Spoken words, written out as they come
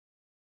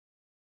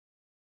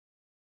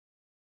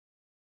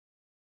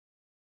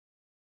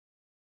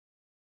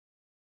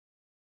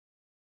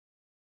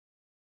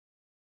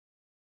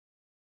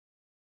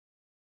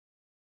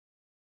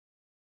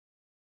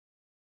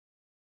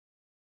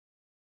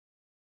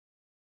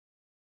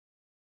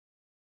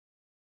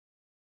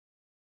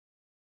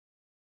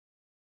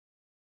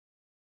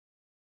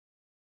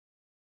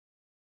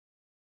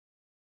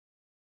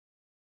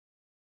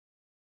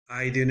How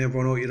you doing,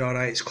 everyone? Hope you're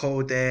alright. It's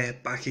Cody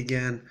back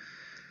again.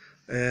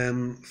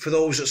 For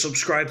those that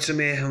subscribe to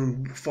me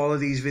and follow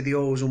these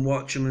videos and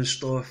watch them and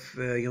stuff,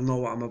 you'll know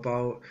what I'm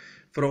about.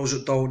 For those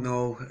that don't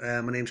know,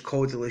 my name's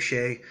Cody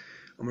Lachey.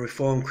 I'm a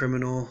reformed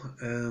criminal,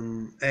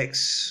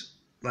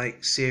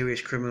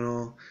 serious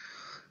criminal.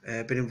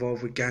 Been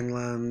involved with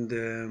gangland,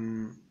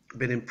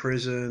 been in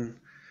prison.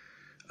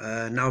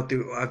 Now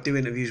I do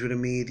interviews with the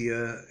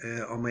media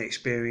on my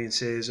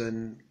experiences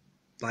and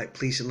like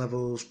policing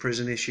levels,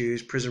 prison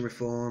issues, prison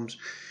reforms,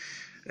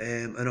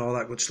 and all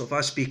that good stuff.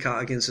 I speak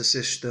out against the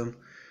system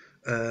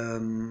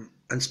and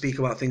speak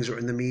about things that are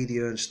in the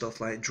media and stuff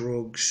like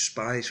drugs,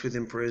 spice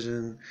within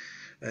prison,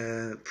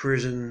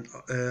 prison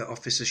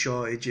officer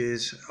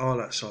shortages, all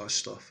that sort of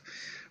stuff.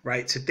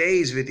 Right,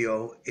 today's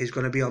video is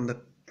going to be on the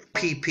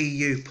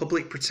PPU,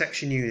 Public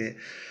Protection Unit.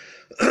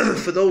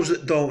 For those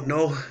that don't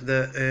know,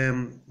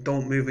 that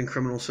don't move in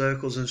criminal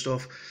circles and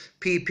stuff,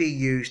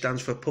 PPU stands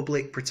for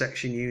Public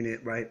Protection Unit,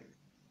 right?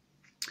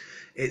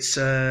 It's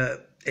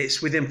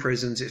within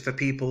prisons. It's for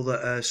people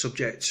that are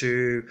subject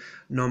to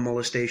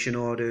non-molestation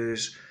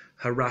orders,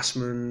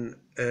 harassment.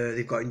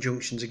 They've got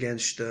injunctions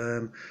against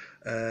them,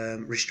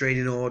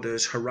 restraining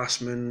orders,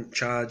 harassment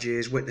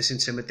charges, witness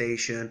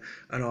intimidation,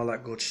 and all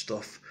that good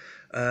stuff.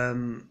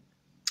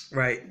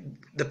 Right,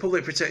 the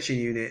Public Protection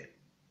Unit,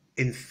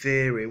 in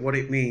theory, what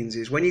it means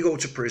is when you go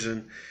to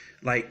prison,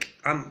 like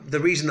the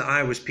reason that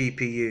I was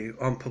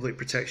PPU on Public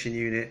Protection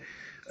Unit,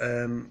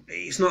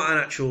 it's not an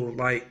actual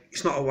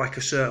it's not like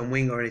a certain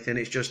wing or anything.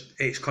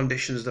 It's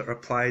conditions that are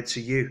applied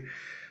to you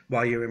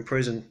while you're in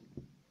prison.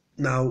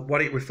 Now,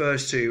 what it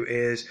refers to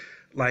is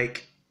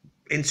like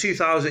in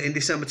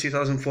December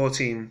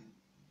 2014,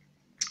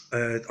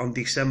 on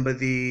December I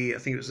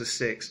think it was the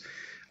 6th,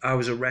 I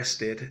was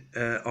arrested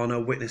on a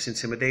witness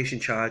intimidation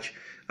charge.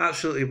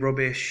 Absolutely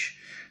rubbish.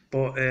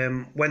 But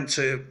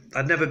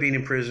I'd never been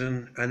in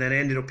prison, and then I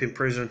ended up in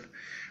prison,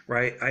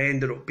 right? I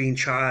ended up being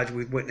charged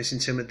with witness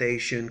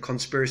intimidation,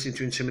 conspiracy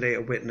to intimidate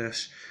a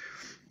witness.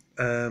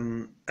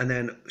 And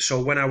then,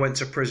 so when I went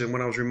to prison,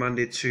 when I was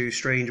remanded to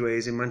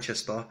Strangeways in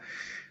Manchester,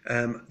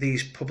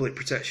 these Public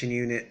Protection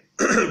Unit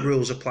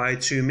rules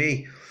applied to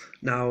me.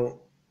 Now,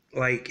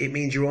 like, it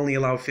means you're only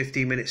allowed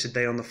 15 minutes a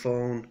day on the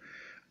phone.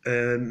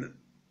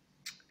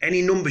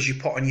 Any numbers you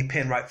put on your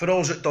pin, right? For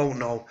those that don't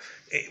know,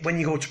 when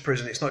you go to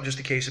prison, it's not just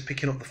a case of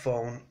picking up the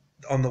phone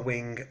on the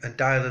wing and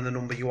dialing the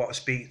number you want to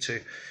speak to.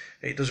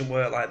 It doesn't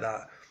work like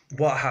that.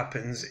 What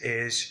happens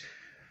is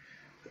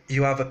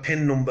you have a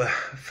pin number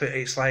for,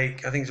 it's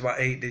like, I think it's about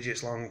 8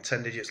 digits long,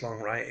 10 digits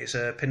long, right? It's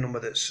a pin number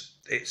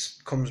it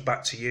comes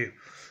back to you.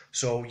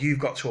 So you've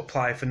got to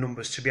apply for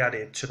numbers to be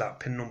added to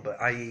that pin number,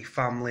 i.e.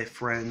 family,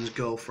 friends,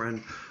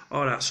 girlfriend,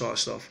 all that sort of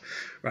stuff,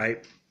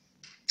 right?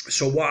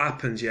 So what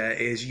happens,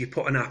 is you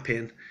put an app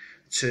in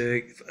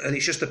and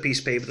it's just a piece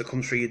of paper that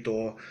comes through your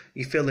door.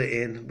 You fill it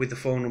in with the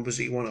phone numbers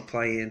that you want to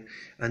apply in,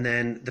 and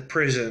then the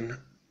prison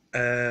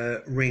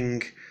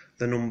ring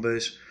the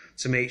numbers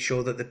to make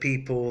sure that the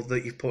people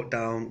that you put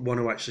down want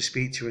to actually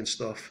speak to you and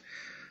stuff.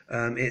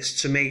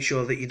 It's to make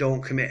sure that you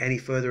don't commit any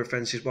further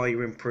offences while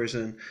you're in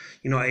prison.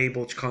 You're not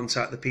able to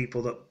contact the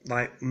people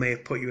that may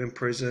have put you in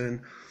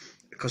prison,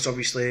 because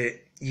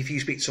obviously if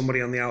you speak to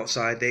somebody on the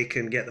outside, they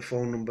can get the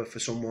phone number for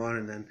someone,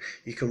 and then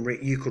you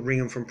could ring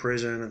them from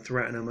prison and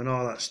threaten them and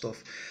all that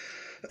stuff.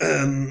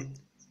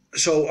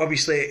 So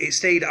obviously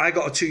I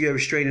got a 2-year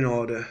restraining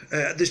order.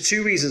 There's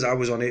 2 reasons I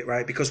was on it,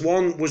 right? Because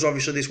one was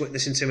obviously this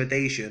witness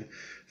intimidation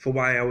for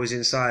why I was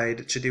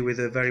inside, to do with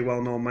a very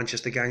well-known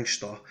Manchester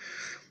gangster.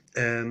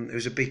 It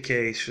was a big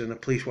case and the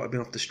police wanted me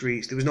off the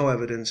streets. There was no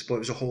evidence, but it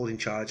was a holding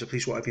charge. The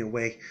police wanted me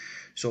away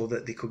so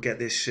that they could get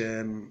this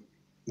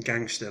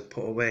gangster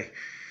put away.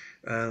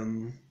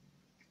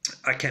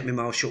 I kept my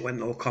mouth shut, went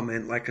no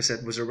comment. Like I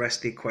said, was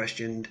arrested,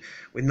 questioned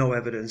with no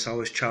evidence. I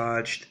was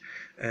charged.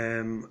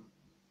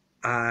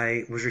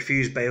 I was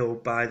refused bail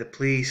by the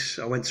police.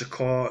 I went to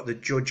court. The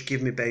judge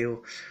gave me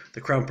bail.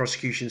 The Crown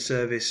Prosecution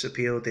Service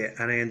appealed it,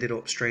 and I ended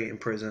up straight in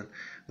prison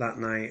that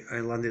night. I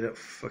landed at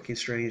fucking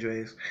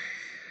Strangeways.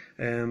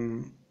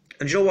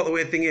 And you know what the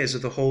weird thing is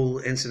of the whole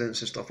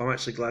incidents and stuff? I'm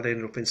actually glad I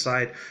ended up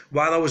inside.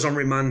 While I was on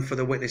remand for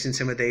the witness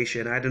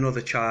intimidation, I had another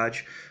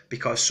charge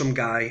because some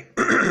guy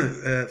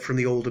from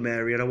the Oldham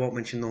area, and I won't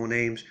mention no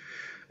names,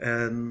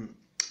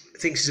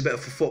 thinks he's a bit of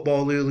a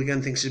football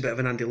hooligan, thinks he's a bit of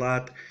an Andy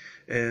lad.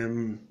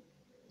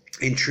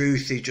 In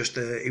truth,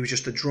 he was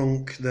just a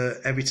drunk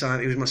that every time,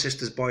 he was my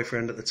sister's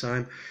boyfriend at the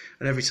time,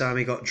 and every time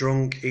he got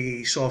drunk,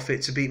 he saw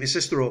fit to beat my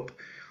sister up.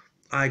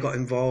 I got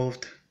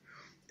involved.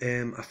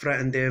 I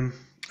threatened him.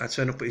 I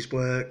turned up at his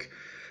work,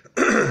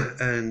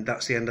 and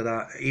that's the end of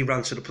that. He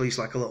ran to the police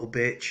like a little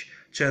bitch,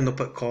 turned up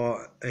at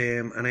court,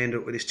 and I ended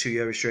up with this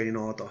 2-year restraining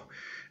order,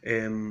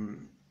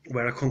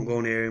 where I couldn't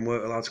go near him,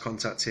 weren't allowed to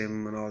contact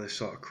him, and all this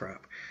sort of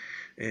crap.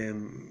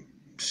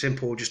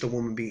 Simple, just a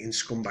woman beating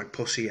scumbag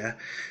pussy, yeah.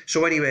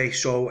 So anyway,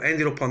 I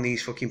ended up on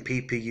these fucking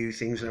PPU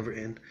things and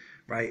everything,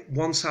 right?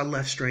 Once I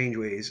left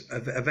Strangeways,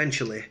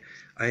 eventually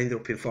I ended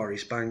up in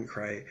Forest Bank,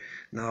 right?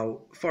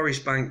 Now,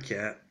 Forest Bank,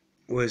 yeah,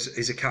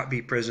 is a Cat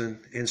B prison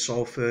in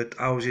Salford,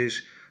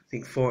 houses I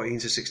think 14 to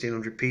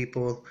 1600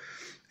 people.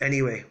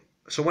 Anyway,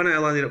 so when I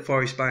landed at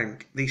Forest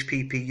Bank, these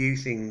PPU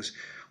things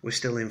were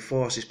still in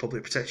force, this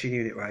public protection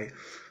unit, right?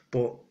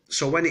 But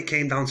so when it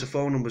came down to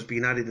phone numbers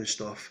being added and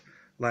stuff,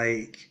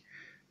 like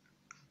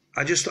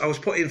I was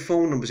putting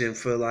phone numbers in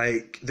for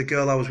like the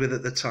girl I was with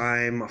at the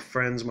time, my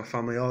friends, my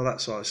family, all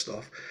that sort of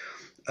stuff.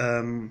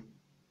 And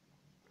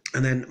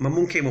then my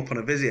mum came up on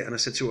a visit and I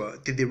said to her,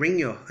 "Did they ring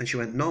you?" And she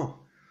went, "No."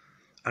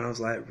 And I was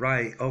like,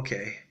 right,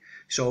 okay.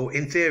 So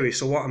in theory,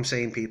 so what I'm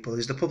saying, people,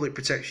 is the public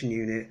protection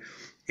unit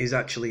is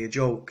actually a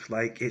joke.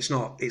 Like it's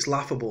not, it's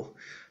laughable,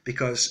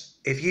 because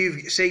if you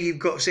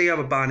have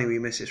a Barney with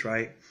your missus,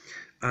 right,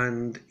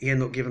 and you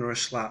end up giving her a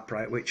slap,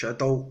 right, which I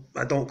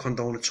don't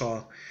condone at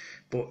all.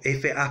 But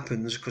if it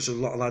happens, because there's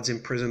a lot of lads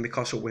in prison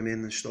because of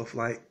women and stuff,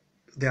 like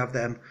they have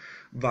them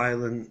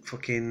violent,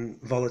 fucking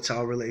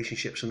volatile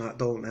relationships and that,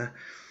 don't they?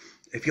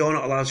 If you're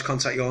not allowed to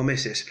contact your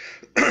missus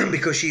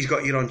because she's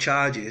got you on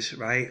charges,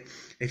 right?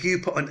 If you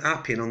put an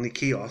app in on the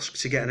kiosk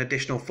to get an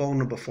additional phone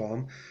number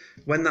form,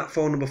 when that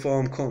phone number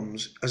form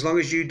comes, as long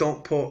as you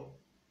don't put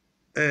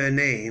her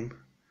name,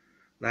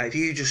 right? If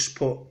you just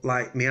put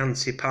like me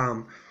auntie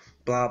Pam,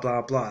 blah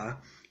blah blah,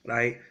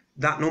 right?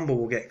 That number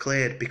will get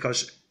cleared,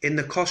 because in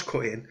the cost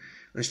cutting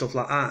and stuff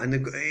like that, and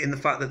in the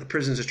fact that the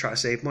prisons are trying to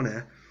save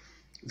money,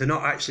 they're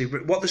not actually,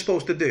 what they're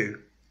supposed to do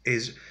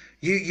is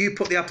you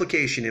put the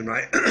application in,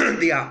 right,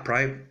 the app,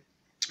 right,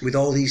 with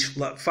all these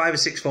like 5 or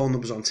 6 phone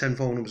numbers on, 10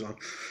 phone numbers on.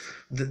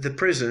 The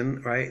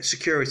prison, right,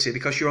 security,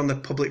 because you're on the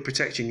public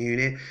protection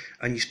unit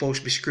and you're supposed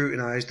to be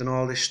scrutinised and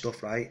all this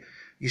stuff, right,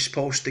 you're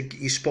supposed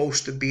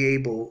to be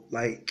able,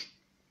 like,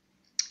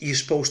 you're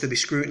supposed to be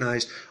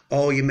scrutinised,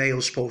 all your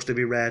mail's supposed to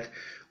be read,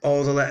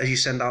 all the letters you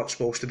send out are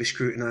supposed to be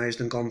scrutinised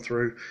and gone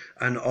through,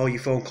 and all your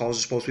phone calls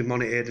are supposed to be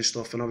monitored and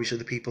stuff, and obviously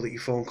the people that you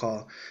phone call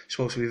are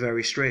supposed to be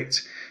very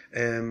strict.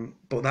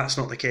 But that's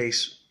not the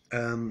case.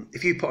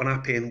 If you put an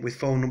app in with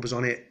phone numbers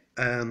on it,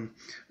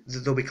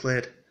 they'll be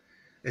cleared.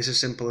 It's as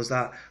simple as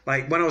that.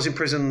 Like when I was in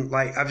prison,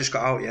 like I've just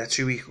got out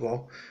 2 weeks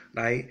ago,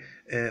 right,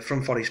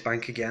 from Forest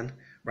Bank again,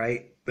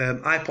 right.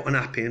 I put an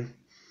app in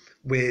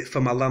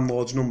for my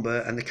landlord's number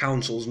and the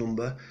council's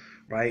number,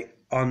 right,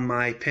 on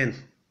my PIN,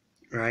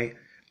 right,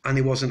 and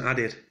it wasn't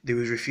added. They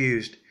was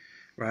refused,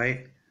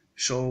 right.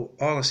 So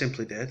all I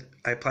simply did,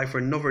 I applied for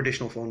another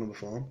additional phone number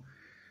form.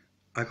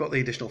 I got the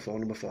additional phone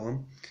number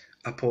form.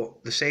 I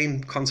put the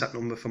same contact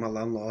number for my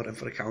landlord and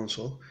for the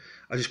council.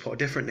 I just put a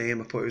different name.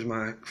 I put it was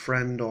my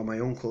friend or my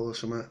uncle or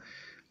something.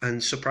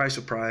 And surprise,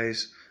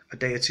 surprise, a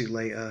day or two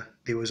later,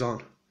 they was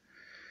on.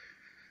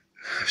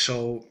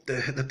 So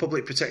the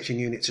public protection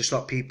unit, to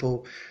stop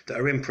people that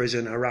are in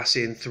prison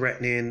harassing,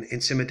 threatening,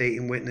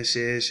 intimidating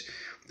witnesses,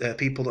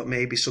 people that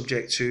may be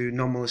subject to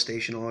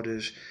non-molestation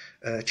orders,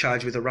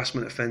 charged with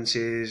harassment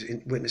offences,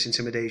 witness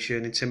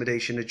intimidation,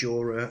 intimidation of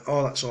juror,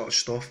 all that sort of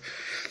stuff.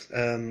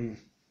 Sorry,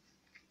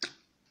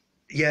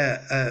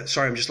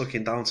 I'm just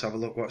looking down to have a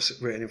look what's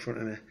written in front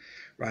of me,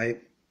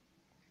 right?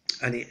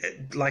 And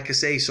like I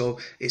say, so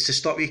it's to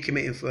stop you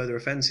committing further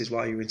offences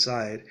while you're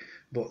inside.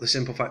 But the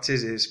simple fact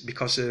is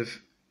because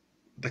of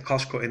the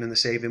cost cutting and the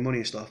saving money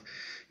and stuff,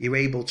 you're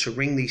able to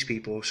ring these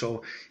people.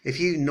 So if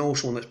you know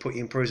someone that's put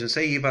you in prison,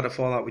 say you've had a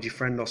fallout with your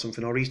friend or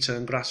something, or he's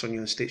turned grass on you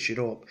and stitched it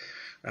up,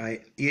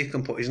 right, you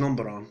can put his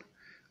number on,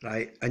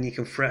 right, and you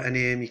can threaten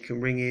him, you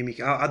can ring him.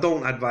 I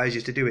don't advise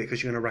you to do it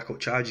because you're going to rack up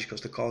charges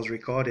because the call's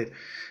recorded.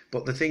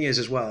 But the thing is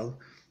as well,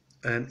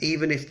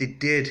 even if they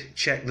did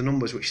check the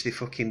numbers, which they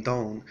fucking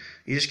don't,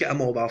 you just get a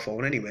mobile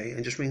phone anyway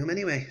and just ring them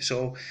anyway.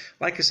 So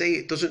like I say,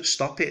 it doesn't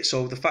stop it.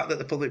 So the fact that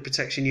the public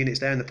protection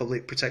unit's there and the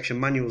public protection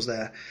manual's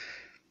there,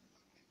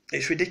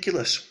 it's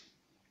ridiculous.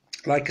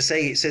 Like I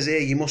say, it says here,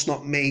 you must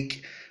not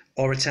make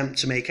or attempt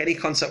to make any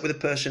contact with a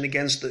person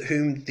against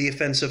whom the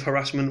offence of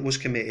harassment was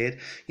committed.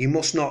 You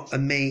must not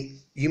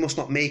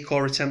make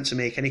or attempt to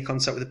make any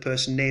contact with a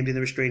person named in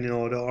the restraining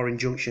order or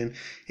injunction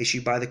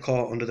issued by the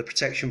court under the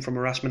Protection from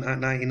Harassment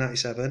Act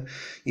 1997.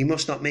 You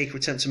must not make or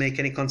attempt to make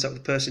any contact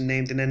with a person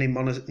named in any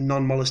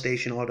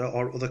non-molestation order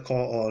or other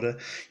court order.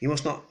 You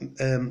must not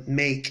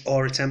make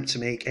or attempt to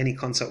make any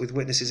contact with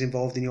witnesses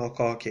involved in your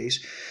court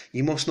case.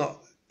 You must not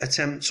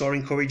attempt or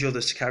encourage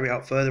others to carry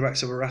out further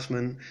acts of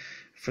harassment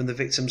from the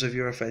victims of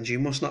your offence. You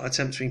must not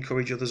attempt to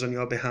encourage others on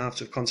your behalf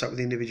to have contact with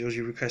the individuals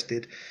you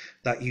requested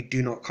that you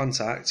do not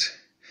contact.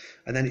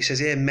 And then it says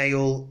here,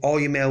 all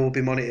your mail will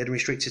be monitored and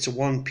restricted to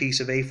one piece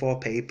of A4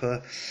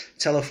 paper.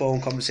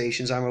 Telephone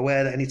conversations, I'm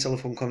aware that any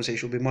telephone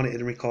conversation will be monitored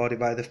and recorded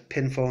by the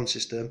PIN phone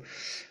system,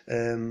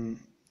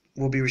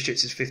 will be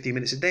restricted to 15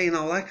 minutes a day.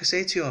 Now, like I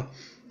say to you,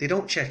 they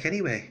don't check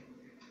anyway.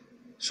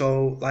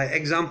 So, like,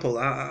 example,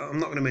 I'm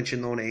not going to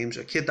mention no names.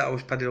 A kid that I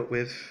was padded up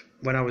with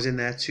when I was in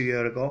there 2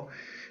 years ago,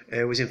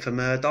 was in for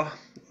murder,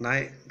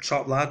 right?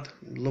 Top lad,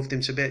 loved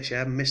him to bits,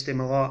 yeah, missed him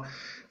a lot,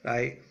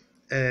 right?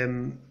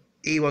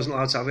 He wasn't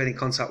allowed to have any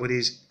contact with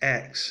his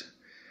ex,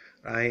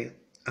 right?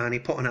 And he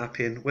put an app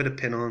in with a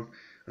pin on,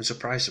 and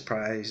surprise,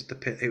 surprise,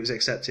 it was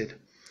accepted.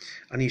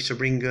 And he used to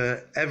ring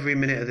her every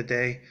minute of the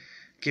day,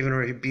 giving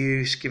her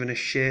abuse, giving her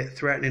shit,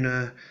 threatening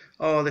her,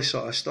 all this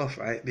sort of stuff,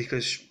 right?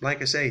 Because,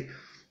 like I say,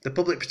 the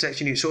public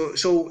protection unit.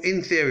 So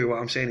in theory, what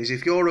I'm saying is,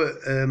 if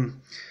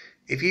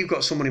you've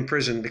got someone in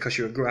prison because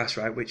you're a grass,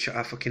 right? Which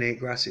I fucking hate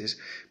grasses.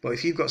 But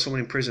if you've got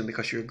someone in prison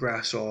because you're a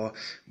grass, or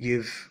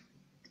you've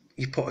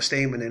put a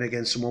statement in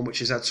against someone which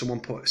has had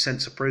someone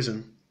sent to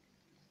prison.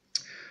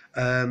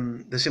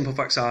 The simple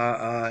facts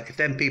are, if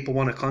then people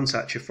want to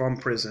contact you from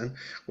prison,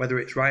 whether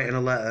it's writing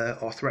a letter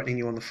or threatening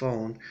you on the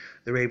phone,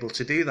 they're able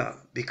to do that,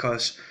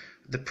 because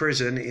the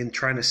prison, in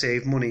trying to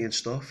save money and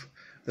stuff,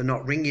 they're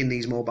not ringing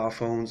these mobile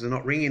phones, they're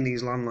not ringing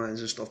these landlines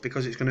and stuff,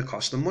 because it's going to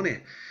cost them money.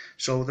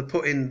 So they're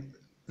putting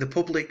the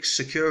public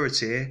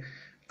security,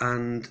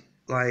 and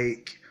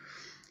like,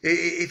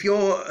 if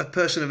you're a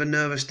person of a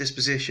nervous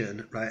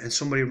disposition, right, and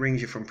somebody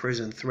rings you from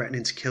prison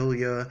threatening to kill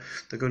you,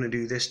 they're going to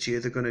do this to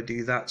you, they're going to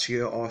do that to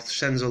you, or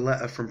sends a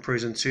letter from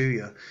prison to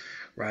you,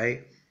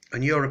 right,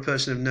 and you're a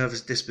person of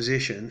nervous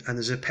disposition and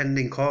there's a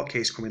pending court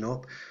case coming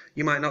up,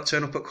 you might not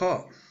turn up at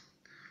court.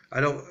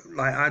 I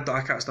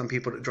can't stand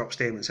people that drop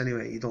statements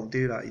anyway. You don't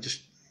do that. It's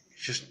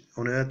just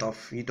unheard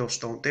of. You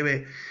just don't do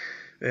it.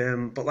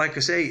 But like I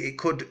say, it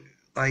could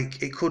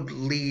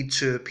lead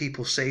to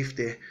people's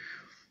safety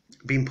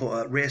being put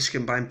at risk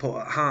and being put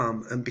at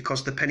harm, and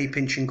because the penny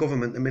pinching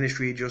government, the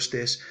Ministry of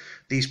Justice,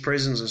 these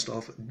prisons and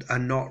stuff are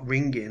not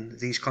ringing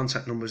these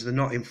contact numbers, they're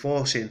not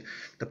enforcing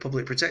the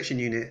public protection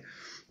unit.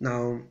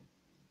 Now,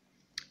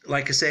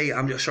 like I say,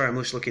 I'm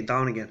just looking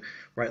down again,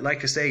 right?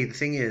 Like I say, the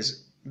thing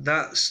is,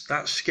 that's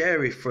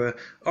scary for,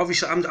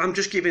 obviously, I'm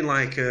just giving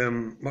like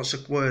what's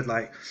the word,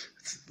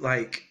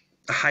 like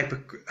a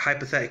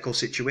hypothetical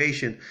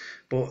situation,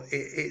 but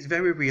it's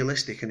very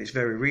realistic and it's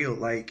very real.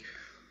 Like,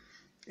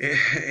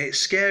 it's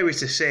scary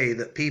to say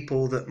that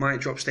people that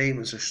might drop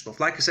statements and stuff,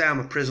 like I say, I'm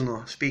a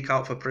prisoner, speak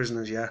out for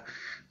prisoners, yeah,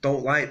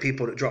 don't like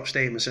people that drop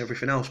statements and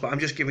everything else, but I'm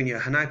just giving you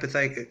an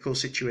hypothetical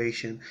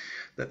situation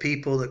that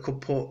people that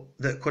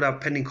could have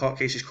pending court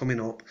cases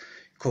coming up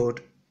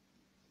could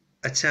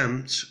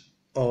attempt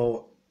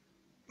or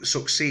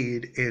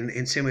succeed in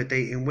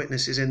intimidating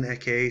witnesses in their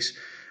case,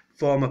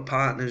 former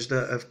partners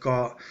that have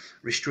got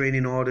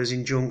restraining orders,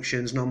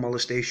 injunctions,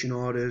 non-molestation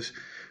orders,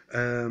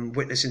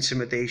 witness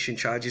intimidation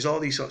charges, all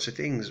these sorts of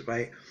things,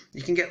 right?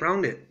 You can get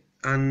around it,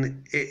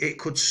 and it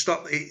could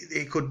stop,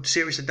 it could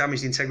seriously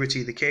damage the integrity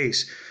of the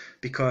case,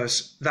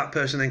 because that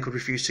person then could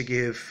refuse to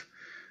give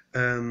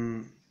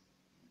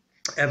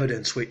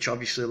evidence, which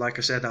obviously, like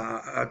I said,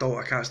 I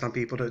can't stand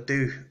people that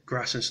do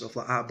grass and stuff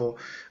like that, but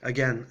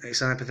again,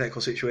 it's a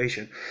hypothetical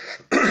situation.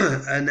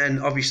 And then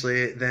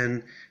obviously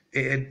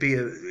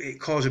it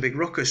cause a big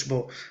ruckus,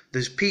 but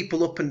there's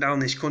people up and down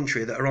this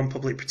country that are on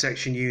public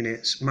protection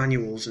units,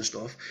 manuals and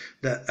stuff,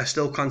 that are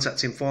still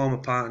contacting former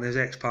partners,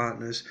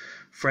 ex-partners,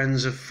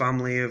 friends of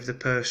family of the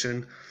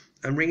person,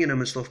 and ringing them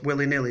and stuff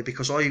willy-nilly,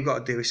 because all you've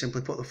got to do is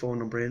simply put the phone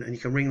number in and you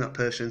can ring that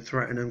person,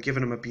 threaten them,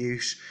 giving them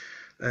abuse,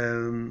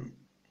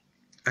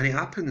 and it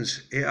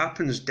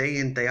happens day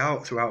in, day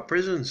out throughout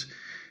prisons.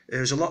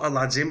 There's a lot of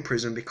lads in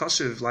prison because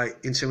of like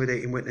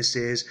intimidating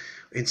witnesses,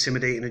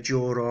 intimidating a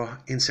juror,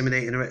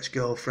 intimidating her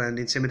ex-girlfriend,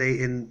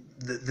 intimidating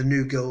the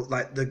new girl,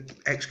 like the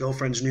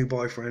ex-girlfriend's new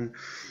boyfriend.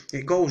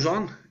 It goes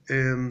on.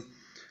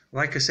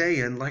 Like I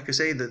say,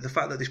 the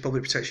fact that this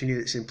public protection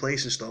unit's in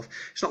place and stuff,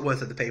 it's not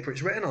worth it the paper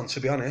it's written on, to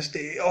be honest.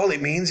 All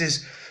it means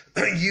is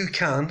you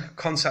can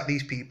contact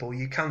these people,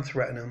 you can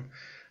threaten them,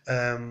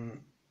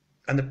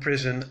 and the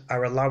prison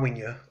are allowing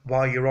you,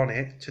 while you're on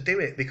it, to do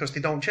it, because they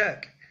don't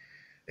check.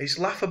 It's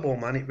laughable,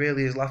 man. It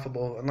really is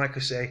laughable. And like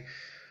I say,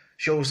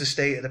 shows the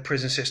state of the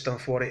prison system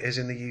for what it is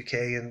in the UK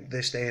in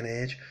this day and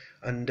age.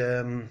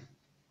 And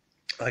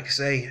like I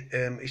say,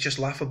 it's just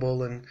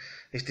laughable and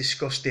it's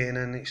disgusting,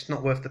 and it's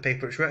not worth the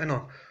paper it's written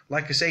on.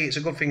 Like I say, it's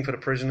a good thing for the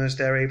prisoners.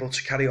 They're able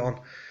to carry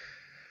on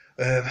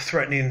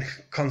threatening,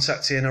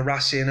 contacting,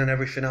 harassing and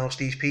everything else,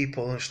 these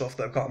people and stuff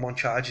that have got them on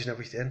charges and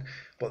everything.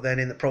 But then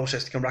in the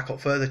process, they can rack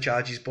up further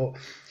charges. But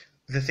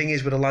the thing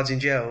is, with the lads in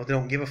jail, they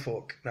don't give a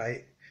fuck,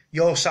 right?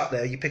 You're sat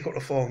there, you pick up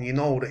the phone, you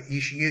know that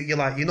you're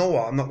like, you know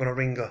what, I'm not going to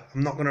ring her.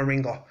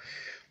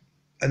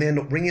 And they end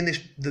up ringing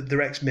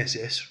their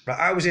ex-missus. Right?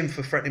 I was in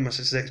for threatening my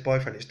sister's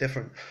ex-boyfriend. It's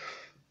different.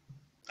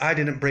 I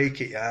didn't break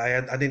it,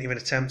 yeah. I didn't even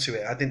attempt to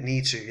it. I didn't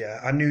need to, yeah.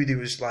 I knew there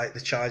was like,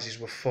 the charges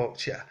were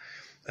fucked, yeah.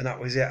 And that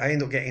was it.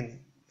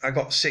 I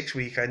got 6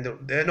 weeks. I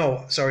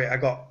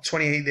got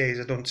 28 days.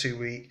 I done 2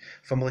 weeks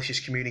for malicious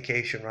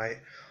communication, right?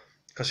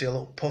 Because you're a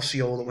little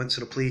pussy-hole that went to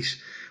the police.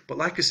 But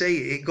like I say,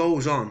 it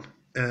goes on.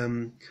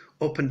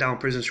 Up and down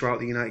prisons throughout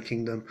the United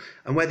Kingdom,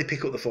 and where they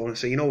pick up the phone and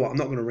say, you know what, I'm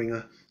not going to ring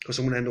her because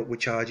I'm going to end up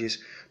with charges.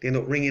 They end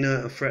up ringing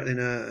her and threatening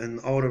her and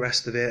all the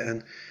rest of it.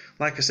 And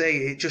like I say,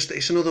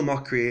 it's another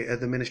mockery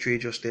of the Ministry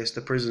of Justice, the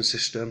prison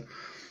system,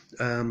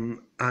 and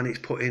it's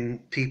putting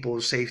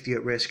people's safety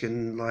at risk.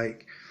 And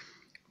like,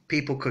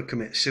 people could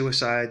commit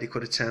suicide, they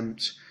could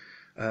attempt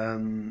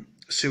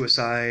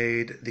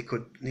suicide, they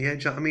could, yeah, do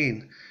you know what I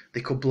mean?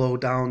 They could blow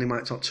down, they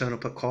might not turn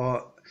up at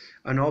court.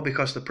 And all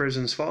because the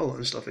prison's fault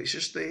and stuff. It's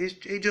just,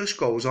 it just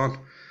goes on.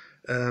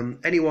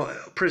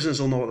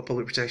 Prisoners will know what the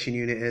public protection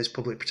unit is,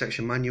 public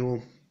protection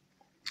manual.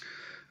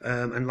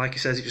 And like it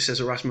says, it just says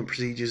harassment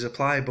procedures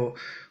apply. But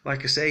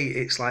like I say,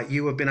 it's like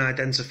you have been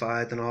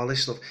identified and all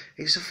this stuff.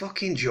 It's a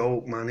fucking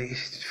joke, man.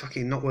 It's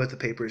fucking not worth the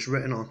paper it's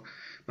written on.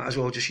 Might as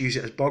well just use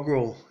it as bog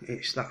roll.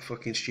 It's that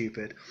fucking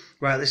stupid.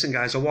 Right, listen,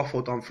 guys, I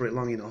waffled on for it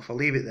long enough. I'll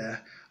leave it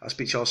there. I'll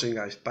speak to you all soon,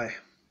 guys. Bye.